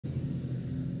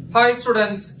Hi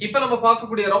students, இப்ப நம்ம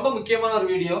பார்க்கக்கூடிய ரொம்ப முக்கியமான ஒரு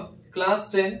video class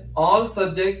 10 all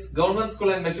subjects government school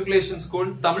and matriculation school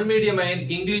Tamil medium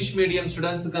and English medium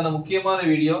students க்கான முக்கியமான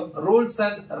video rules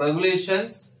and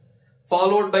regulations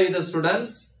followed by the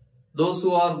students those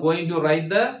who are going to write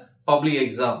the public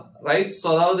exam, right? So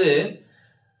அதாவது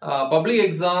public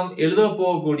exam எழுத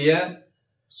போகக்கூடிய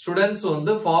students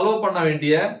வந்து follow பண்ண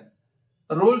வேண்டிய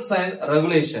rules and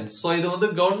regulations. So இது வந்து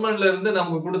கவர்மெண்ட்ல இருந்து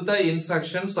நமக்கு கொடுத்த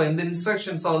இன்ஸ்ட்ரக்ஷன்ஸ். So இந்த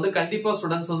இன்ஸ்ட்ரக்ஷன்ஸ் வந்து கண்டிப்பா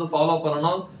ஸ்டூடண்ட்ஸ் வந்து ஃபாலோ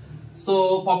பண்ணணும். So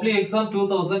public exam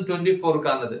 2024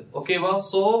 கானது. ஓகேவா?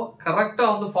 So கரெக்ட்டா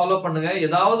வந்து ஃபாலோ பண்ணுங்க.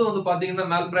 ஏதாவது வந்து பாத்தீங்கன்னா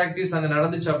மேல் பிராக்டிஸ் அங்க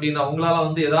நடந்துச்சு அப்படினா உங்களால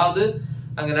வந்து ஏதாவது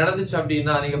அங்க நடந்துச்சு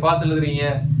அப்படினா நீங்க பார்த்து எழுதுறீங்க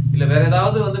இல்ல வேற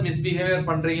ஏதாவது வந்து மிஸ்பிஹேவியர்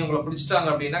பண்றீங்க உங்களை பிடிச்சிட்டாங்க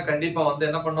அப்படினா கண்டிப்பா வந்து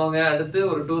என்ன பண்ணுவாங்க அடுத்து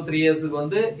ஒரு 2-3 இயர்ஸ்க்கு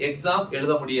வந்து எக்ஸாம்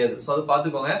எழுத முடியாது. சோ அது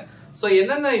பாத்துக்கோங்க. சோ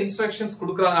என்னென்ன இன்ஸ்ட்ரக்ஷன்ஸ்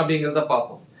கொடுக்கறாங்க அப்படிங்கறத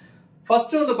பாப்போம்.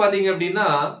 ஃபர்ஸ்ட் வந்து பாத்தீங்க அப்படினா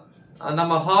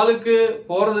நம்ம ஹாலுக்கு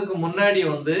போறதுக்கு முன்னாடி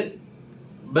வந்து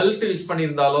பெல்ட் யூஸ்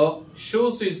பண்ணிருந்தாலோ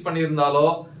ஷூஸ் யூஸ் பண்ணிருந்தாலோ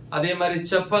அதே மாதிரி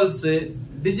செப்பல்ஸ்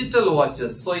டிஜிட்டல்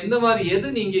வாட்சஸ் சோ இந்த மாதிரி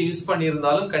எது நீங்க யூஸ்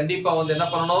பண்ணிருந்தாலும் கண்டிப்பா வந்து என்ன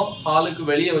பண்ணணும் ஹாலுக்கு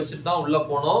வெளியே வச்சுட்டு தான் உள்ள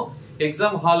போகணும்.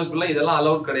 எக்ஸாம் ஹாலுக்குள்ள இதெல்லாம்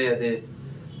அலௌட் கிடையாது.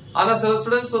 ஆனா சில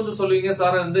ஸ்டூடெண்ட்ஸ் வந்து சொல்லுவீங்க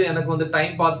சார் வந்து எனக்கு வந்து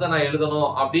டைம் பார்த்து தான் நான் எழுதணும்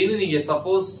அப்படின்னு நீங்க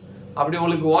சப்போஸ் அப்படி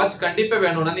உங்களுக்கு வாட்ச் கண்டிப்பா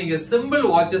வேணும்னா நீங்க சிம்பிள்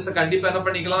வாட்சஸ் கண்டிப்பா என்ன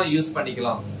பண்ணிக்கலாம் யூஸ்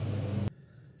பண்ணிக்கலாம்.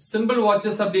 சிம்பிள்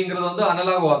வாட்சஸ் அப்படிங்கிறது வந்து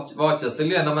அனலாக் வாட்சஸ்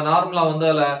இல்லையா நம்ம நார்மலா வந்து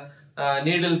அதுல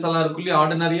நீடில்ஸ் எல்லாம் இருக்குல்ல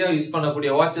ஆர்டினரியா யூஸ் பண்ணக்கூடிய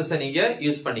வாட்சஸ் நீங்க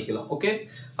யூஸ் பண்ணிக்கலாம். ஓகே,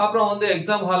 அப்புறம் வந்து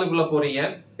எக்ஸாம் ஹாலுக்குள்ள போறீங்க.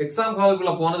 எக்ஸாம்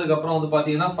ஹாலுக்குள்ள போனதுக்கு அப்புறம் வந்து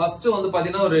பாத்தீங்கன்னா ஃபர்ஸ்ட் வந்து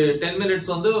பாத்தீங்கன்னா ஒரு 10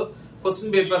 மினிட்ஸ் வந்து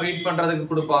கொஸ்டின் பேப்பர் ரீட் பண்றதுக்கு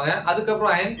கொடுப்பாங்க.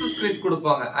 அதுக்கப்புறம் ஆன்சர் ஸ்கிரிப்ட்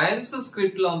கொடுப்பாங்க. ஆன்சர்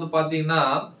ஸ்கிரிப்ட்ல வந்து பாத்தீங்கன்னா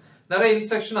நிறைய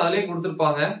இன்ஸ்ட்ரக்ஷன் அதிலே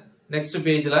கொடுத்திருப்பாங்க நெக்ஸ்ட்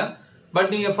பேஜ்ல. பட்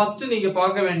நீங்க ஃபர்ஸ்ட் நீங்க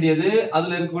பார்க்க வேண்டியது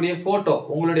அதுல இருக்கக்கூடிய போட்டோ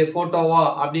உங்களுடைய போட்டோவா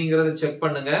அப்படிங்கறத செக்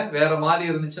பண்ணுங்க. வேற மாதிரி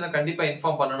இருந்துச்சுன்னா கண்டிப்பா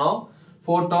இன்ஃபார்ம் பண்ணணும்.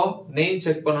 போட்டோ நேம்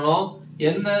செக் பண்ணணும்.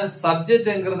 என்ன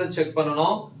சப்ஜெக்ட்ங்கிறத செக்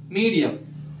பண்ணணும். மீடியம்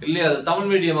இல்லையா அது தமிழ்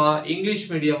மீடியமா இங்கிலீஷ்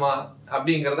மீடியமா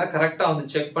அப்படிங்கறத கரெக்டா வந்து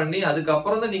செக் பண்ணி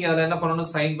அதுக்கப்புறம் தான் நீங்க அதுல என்ன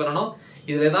பண்ணணும் சைன் பண்ணணும்.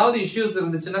 இதுல ஏதாவது இஷ்யூஸ்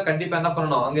இருந்துச்சுன்னா கண்டிப்பா என்ன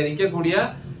பண்ணணும் அங்க நிக்கக்கூடிய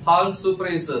ஹால்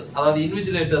சூப்பர்வைசர்ஸ் அதாவது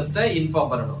இன்விஜிலேட்டர்ஸ்ட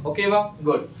இன்ஃபார்ம் பண்ணணும். ஓகேவா?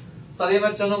 குட். சோ அதே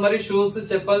மாதிரி சொன்ன மாதிரி shoes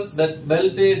chappals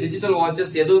belt digital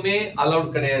watches எதுவுமே அலௌட்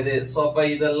கிடையாது. சோ அப்ப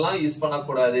இதெல்லாம் யூஸ்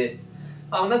பண்ணக்கூடாது.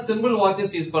 ஆனா சிம்பிள்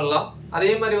வாட்சஸ் யூஸ் பண்ணலாம்.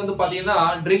 அதே மாதிரி வந்து பாத்தீங்கன்னா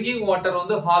ட்ரிங்கிங் வாட்டர்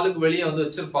வந்து ஹாலுக்கு வெளியே வந்து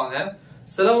வச்சிருப்பாங்க.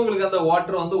 சிலவங்களுக்கு அந்த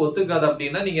வாட்டர் வந்து ஒத்துக்காது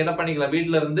அப்படின்னா நீங்க என்ன பண்ணிக்கலாம்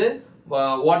வீட்ல இருந்து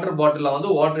வாட்டர் பாட்டில வந்து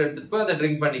வாட்டர் எடுத்துட்டு போய் அதை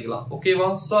ட்ரிங்க் பண்ணிக்கலாம். ஓகேவா?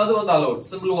 சோ அது வந்து allowed.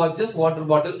 Simple watches water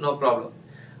bottle no problem.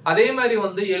 அதே மாதிரி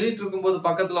வந்து எழுதிட்டு இருக்கும்போது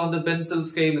பக்கத்துல வந்து பென்சில்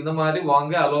ஸ்கேல் இந்த மாதிரி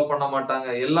வாங்க அலோவ் பண்ண மாட்டாங்க.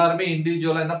 எல்லாருமே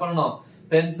இண்டிவிஜுவலா என்ன பண்ணணும்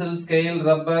pencil scale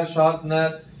rubber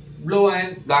sharpener blue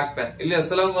and black pen இல்லையா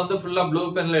சிலவங்க வந்து ஃபுல்லா ப்ளூ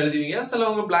பென்ல எழுதுவீங்க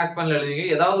சிலவங்க பிளாக் பென்ல எழுதுவீங்க.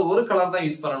 ஏதாவது ஒரு கலர் தான்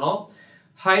யூஸ் பண்ணணும்.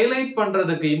 ஹைலைட்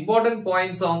பண்றதுக்கு இம்பார்ட்டன்ட்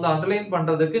பாயிண்ட்ஸ் வந்து அண்டர்லைன்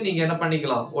பண்றதுக்கு நீங்க என்ன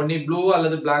பண்ணிக்கலாம் ஒன்னு ப்ளூ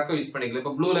அல்லது பிளாக்கோ யூஸ் பண்ணிக்கலாம்.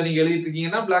 இப்ப ப்ளூல நீங்க எழுதிட்டு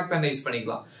இருக்கீங்கன்னா பிளாக் பென் யூஸ்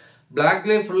பண்ணிக்கலாம்.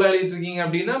 பிளாக்ல ஃபுல்லா எழுதிட்டு இருக்கீங்க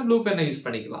அப்படின்னா ப்ளூ பென் யூஸ்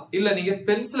பண்ணிக்கலாம். இல்ல நீங்க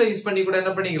பென்சிலை யூஸ் பண்ணி கூட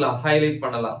என்ன பண்ணிக்கலாம் ஹைலைட்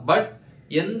பண்ணலாம். பட்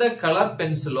எந்த கலர்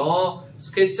பென்சிலும்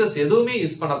ஸ்கெட்சஸ் எதுவுமே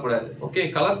யூஸ் பண்ணக்கூடாது. ஓகே,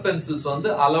 கலர் பென்சில்ஸ் வந்து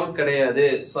அலௌட் கிடையாது.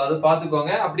 சோ அது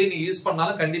பாத்துக்கோங்க. அப்படி நீங்க யூஸ்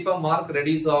பண்ணாலும் கண்டிப்பா மார்க்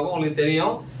ரெடியூஸ் ஆகும். உங்களுக்கு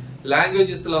தெரியும்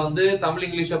லாங்குவேஜஸ்ல வந்து தமிழ்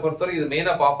இங்கிலீஷை பொறுத்தவரை இது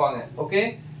மெயினா பாப்பாங்க. ஓகே,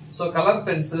 சோ கலர்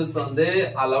பென்சில்ஸ் வந்து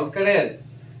அலௌட் கிடையாது.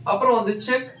 அப்புறம் வந்து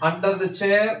check under the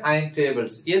chair and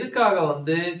tables. எதுக்காக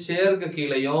வந்து சேருக்கு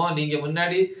கீழையும் நீங்க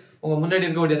உங்க முன்னாடி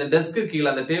இருக்கக்கூடிய அந்த டெஸ்க்கு கீழே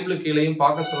அந்த டேபிளுக்கு கீழையும்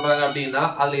பார்க்க சொல்றாங்க அப்படின்னா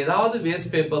அதுல ஏதாவது வேஸ்ட்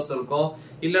பேப்பர்ஸ் இருக்கும்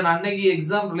இல்ல அன்னைக்கு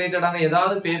எக்ஸாம் ரிலேட்டடான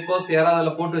ஏதாவது பேப்பர்ஸ் யாராவது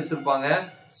அதுல போட்டு வச்சிருப்பாங்க.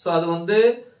 சோ அது வந்து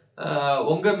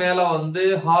உங்க மேல வந்து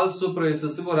ஹால்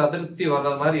சூப்பர்வைசர்ஸுக்கு ஒரு அதிருப்தி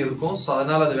வர்ற மாதிரி இருக்கும். சோ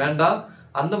அதனால அது வேண்டாம்.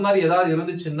 அந்த மாதிரி ஏதாவது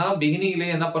இருந்துச்சுன்னா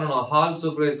பிகினிங்லயே என்ன பண்ணணும் ஹால்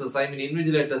சூப்பர்வைசர்ஸ் ஐ மீன்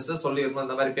இன்விஜிலேட்டர்ஸ் சொல்லிடணும்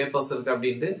இந்த மாதிரி பேப்பர்ஸ் இருக்கு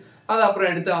அப்படின்ட்டு. அது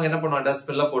அப்புறம் எடுத்து அவங்க என்ன பண்ணுவாங்க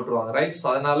டஸ்ட்பின்ல போட்டுருவாங்க. ரைட். சோ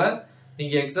அதனால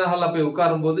நீங்க எக்ஸாம் ஹால்ல போய்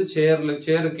உட்காரும் போது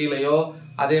சேரு கீழேயோ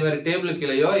அதே மாதிரி டேபிள்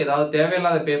கீழேயோ ஏதாவது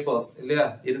தேவையில்லாத பேப்பர்ஸ் இல்லையா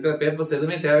இருக்கிற பேப்பர்ஸ்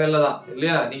எதுவுமே தேவையில்லதான்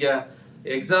இல்லையா நீங்க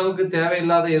எக்ஸாமுக்கு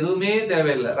தேவையில்லாத எதுவுமே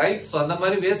தேவையில்லை. ரைட். சோ அந்த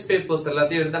மாதிரி வேஸ்ட் பேப்பர்ஸ்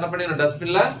எல்லாத்தையும் எடுத்து என்ன பண்ணி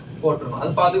டஸ்ட்பின்ல போட்டுருணும்.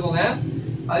 அது பாத்துக்கோங்க.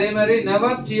 அதே மாதிரி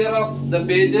never dear of the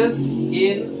pages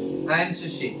in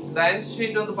answer sheet. இந்த ஆன்சர்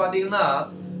ஷீட் வந்து பாத்தீங்கன்னா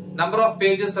நம்பர் ஆஃப்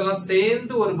பேஜஸ் எல்லாம்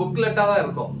சேர்ந்து ஒரு புக்லெட்டா தான்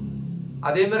இருக்கும்.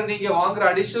 அதே மாதிரி நீங்க வாங்குற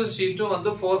அடிஷனல் ஷீட்டும்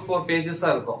வந்து 4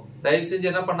 பேஜஸா இருக்கும். தயவு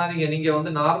செஞ்சு என்ன பண்ணாதீங்க நீங்க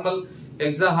வந்து நார்மல்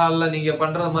எக்ஸாம் ஹால்ல நீங்க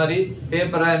பண்ற மாதிரி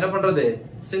பேப்பரை என்ன பண்றது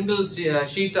சிங்கிள்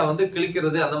ஷீட்டை வந்து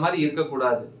கிழிக்கிறது அந்த மாதிரி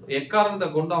இருக்கக்கூடாது. எக்காரணத்தை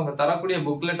கொண்டு அவங்க தரக்கூடிய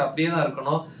புக்லெட் அப்படியே தான்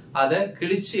இருக்கணும். அதை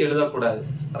கிழிச்சு எழுதக்கூடாது.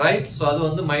 ரைட். சோ அது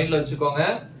வந்து மைண்ட்ல வச்சுக்கோங்க.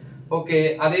 ஓகே,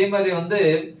 அதே மாதிரி வந்து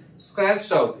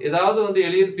ஸ்கிராட்ச் அவுட் ஏதாவது வந்து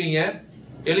எழுதிருப்பீங்க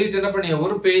எழுதிட்டு என்ன பண்ணீங்க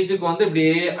ஒரு பேஜுக்கு வந்து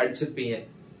இப்படியே அடிச்சிருப்பீங்க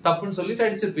தப்புன்னு சொல்லிட்டு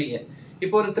அடிச்சிருப்பீங்க.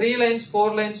 இப்போ ஒரு 3 லைன்ஸ்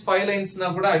 4 லைன்ஸ் 5 லைன்ஸ்னா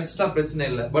கூட அடிச்சிட்டா பிரச்சனை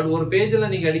இல்லை. பட் ஒரு பேஜ்ல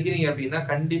நீங்க அடிக்கிறீங்க அப்படின்னா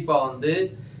கண்டிப்பா வந்து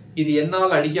இது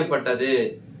என்னால் அடிக்கப்பட்டது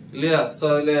இல்லையா. சோ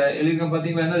இதுல எழுதிருக்க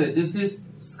பாத்தீங்களா என்னது, திஸ் இஸ்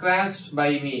ஸ்கிராச்ட்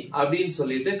பை மீ அப்படின்னு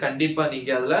சொல்லிட்டு கண்டிப்பா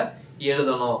நீங்க அதுல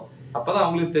எழுதணும். அப்பதான்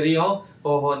அவங்களுக்கு தெரியும்,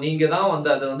 ஓஹோ நீங்க தான் வந்து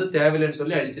அதை வந்து தேவையில்லைன்னு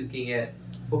சொல்லி அடிச்சிருக்கீங்க.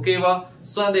 ஓகேவா.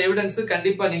 சோ அந்த எவிடன்ஸ்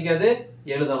கண்டிப்பா நீங்க அது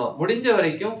எழுதணும். முடிஞ்ச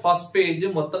வரைக்கும் ஃபர்ஸ்ட் பேஜ்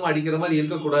மொத்தமா அடிக்கிற மாதிரி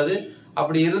இருக்கக்கூடாது.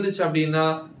 அப்படி இருந்துச்சு அப்படின்னா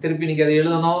திருப்பி நீங்க அதை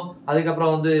எழுதணும்.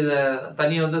 அதுக்கப்புறம் வந்து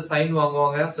தனியா வந்து சைன்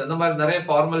வாங்குவாங்க. சோ இந்த மாதிரி நிறைய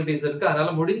ஃபார்மாலிட்டிஸ் இருக்கு.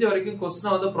 அதனால முடிஞ்ச வரைக்கும்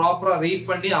கொஸ்டினை வந்து ப்ராப்பரா ரீட்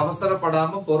பண்ணி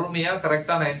அவசரப்படாம பொறுமையா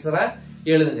கரெக்டான ஆன்சரை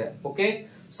எழுதுங்க. ஓகே.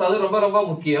 சோ அது ரொம்ப ரொம்ப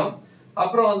முக்கியம்.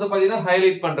 அப்புறம் வந்து பாத்தீங்கன்னா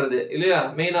ஹைலைட் பண்றது இல்லையா,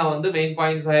 மெயினா வந்து மெயின்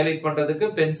பாயிண்ட்ஸ் ஹைலைட் பண்றதுக்கு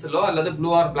பென்சிலோ அல்லது ப்ளூ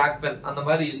ஆர் பிளாக் பென் அந்த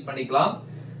மாதிரி யூஸ் பண்ணிக்கலாம்.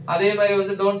 அதே மாதிரி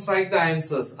வந்து டோன்ட் ஸ்ட்ரைக் த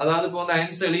ஆன்சர்ஸ், அதாவது இப்போ வந்து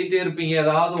ஆன்சர் எழுதிட்டே இருப்பீங்க,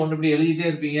 ஏதாவது ஒன்று இப்படி எழுதிட்டே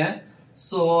இருப்பீங்க.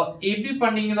 சோ இப்படி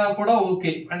பண்ணீங்கன்னா கூட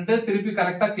ஓகே அண்ட் திருப்பி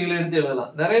கரெக்டா கீழே எடுத்து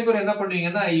எழுதலாம். நிறைய பேர் என்ன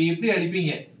பண்ணுவீங்கன்னா இப்படி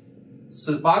அடிப்பீங்க,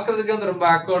 பாக்குறதுக்கே வந்து ரொம்ப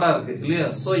ஆக்வர்டா இருக்கு இல்லையா.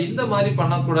 சோ இந்த மாதிரி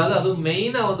பண்ணக்கூடாது. அதுவும்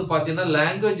மெயினா வந்து பாத்தீங்கன்னா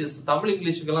லாங்குவேஜஸ் தமிழ்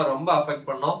இங்கிலீஷுக்கு எல்லாம் ரொம்ப அஃபெக்ட்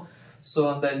பண்ணும். சோ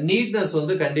அந்த நீட்னஸ்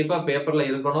வந்து கண்டிப்பா பேப்பர்ல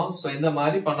இருக்கணும். சோ இந்த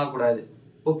மாதிரி பண்ணக்கூடாது.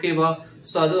 ஓகேவா.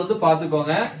 சோ அது வந்து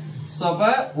பாத்துக்கோங்க. சோ அப்ப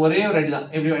ஒரே ஒரு அடி தான்,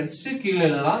 இப்படி அடிச்சுட்டு கீழே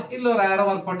எழுதலாம். இல்ல ஒரு ஏரோ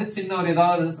மார்க் பண்ணிட்டு சின்ன ஒரு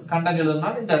ஏதாவது கண்டென்ட்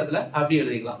எழுதணும்னா இந்த இடத்துல அப்படி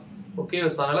எழுதிக்கலாம். ஓகே.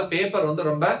 அதனால பேப்பர் வந்து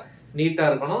ரொம்ப நீட்டா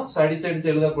இருக்கணும். சோ அடிச்சு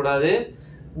அடிச்சு எழுதக்கூடாது,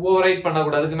 ஓவர் ரைட்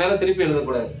பண்ணக்கூடாது, அதுக்கு மேல திருப்பி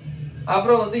எழுதக்கூடாது.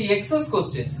 அப்புறம் வந்து எக்ஸஸ்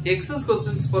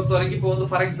கொஸ்டின்ஸ் பொறுத்த வரைக்கும் இப்போ வந்து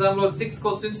ஃபார் எக்ஸாம்பிள் ஒரு 6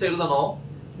 கொஸ்டின்ஸ் எழுதணும்,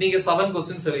 நீங்க 7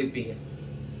 கொஸ்டின்ஸ் எழுதிருப்பீங்க.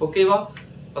 ஓகேவா.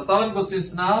 7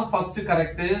 கொஸ்டின்ஸ்னா first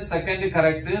correct, second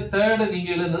correct, third நீங்க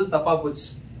எழுதுனது தப்பா போச்சு.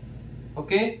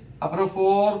 ஓகே. அப்புறம்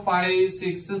 4 5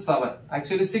 6 7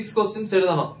 ஆக்சுவலி 6 கொஸ்டின்ஸ்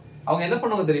எழுதணும். அவங்க என்ன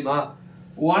பண்ணுவாங்க தெரியுமா,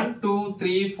 1 2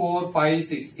 3 4 5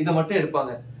 6 இத மட்டும்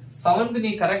எடுப்பாங்க. 7th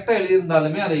நீ கரெக்டா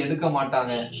எழுதியிருந்தாலுமே அதை எடுக்க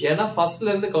மாட்டாங்க. ஏன்னா ஃபர்ஸ்ட்ல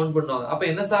இருந்து கவுண்ட் பண்ணுவாங்க. அப்ப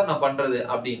என்ன சார் நான் பண்றது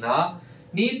அப்படின்னா,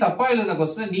 நீ தப்பா எழுதின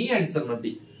கொஸ்டின் நீ அடிச்சிடணும்.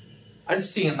 அப்படி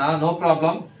அடிச்சிட்டீங்கன்னா நோ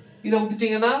ப்ராப்ளம். இதை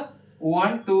விட்டுட்டீங்கன்னா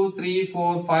 1 2 3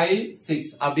 4 5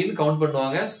 6 அப்படின்னு கவுண்ட்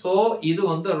பண்ணுவாங்க. சோ இது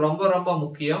வந்து ரொம்ப ரொம்ப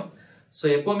முக்கியம். சோ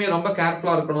எப்பவுமே ரொம்ப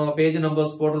கேர்ஃபுல்லா இருக்கணும். பேஜ்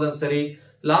நம்பர்ஸ் போடுறதும் சரி,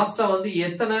 லாஸ்டா வந்து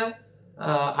எத்தனை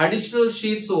அடிஷனல்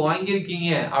ஷீட்ஸ் வாங்கியிருக்கீங்க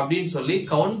அப்படின்னு சொல்லி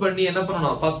கவுண்ட் பண்ணி என்ன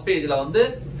பண்ணணும், ஃபர்ஸ்ட் பேஜ்ல வந்து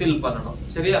ஃபில் பண்ணணும்.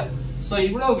 சரியா. சோ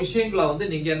இவ்வளவு விஷயங்களை வந்து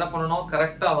நீங்க என்ன பண்ணணும்,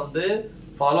 கரெக்டா வந்து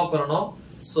ஃபாலோ பண்ணணும்.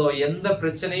 சோ எந்த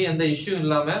பிரச்சனையும் எந்த இஷ்யூ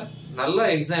இல்லாம நல்லா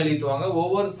எக்ஸாம் எழுதிட்டு வாங்க.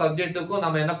 ஒவ்வொரு சப்ஜெக்ட்டுக்கும்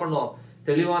நம்ம என்ன பண்ணுவோம்,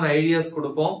 தெளிவான ஐடியாஸ்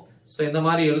கொடுப்போம். சோ இந்த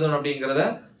மாதிரி எழுதணும் அப்படிங்கறத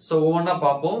சோ ஒவ்வொன்னா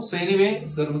பார்ப்போம். சோ எனிவே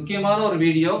ஒரு முக்கியமான ஒரு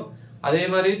வீடியோ. அதே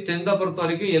மாதிரி 10th பொறுத்த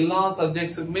வரைக்கும் எல்லா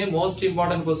சப்ஜெக்ட்ஸுக்குமே மோஸ்ட்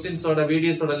இம்பார்ட்டன்ட் கொஸ்டின்ஸோட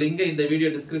வீடியோஸோட லிங்க் இந்த வீடியோ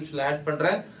டிஸ்கிரிப்ஷன்ல ஆட்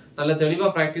பண்றேன். நல்ல தெளிவா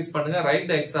பிராக்டிஸ் பண்ணுங்க. Right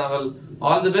the example.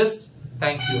 All the best.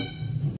 Thank you.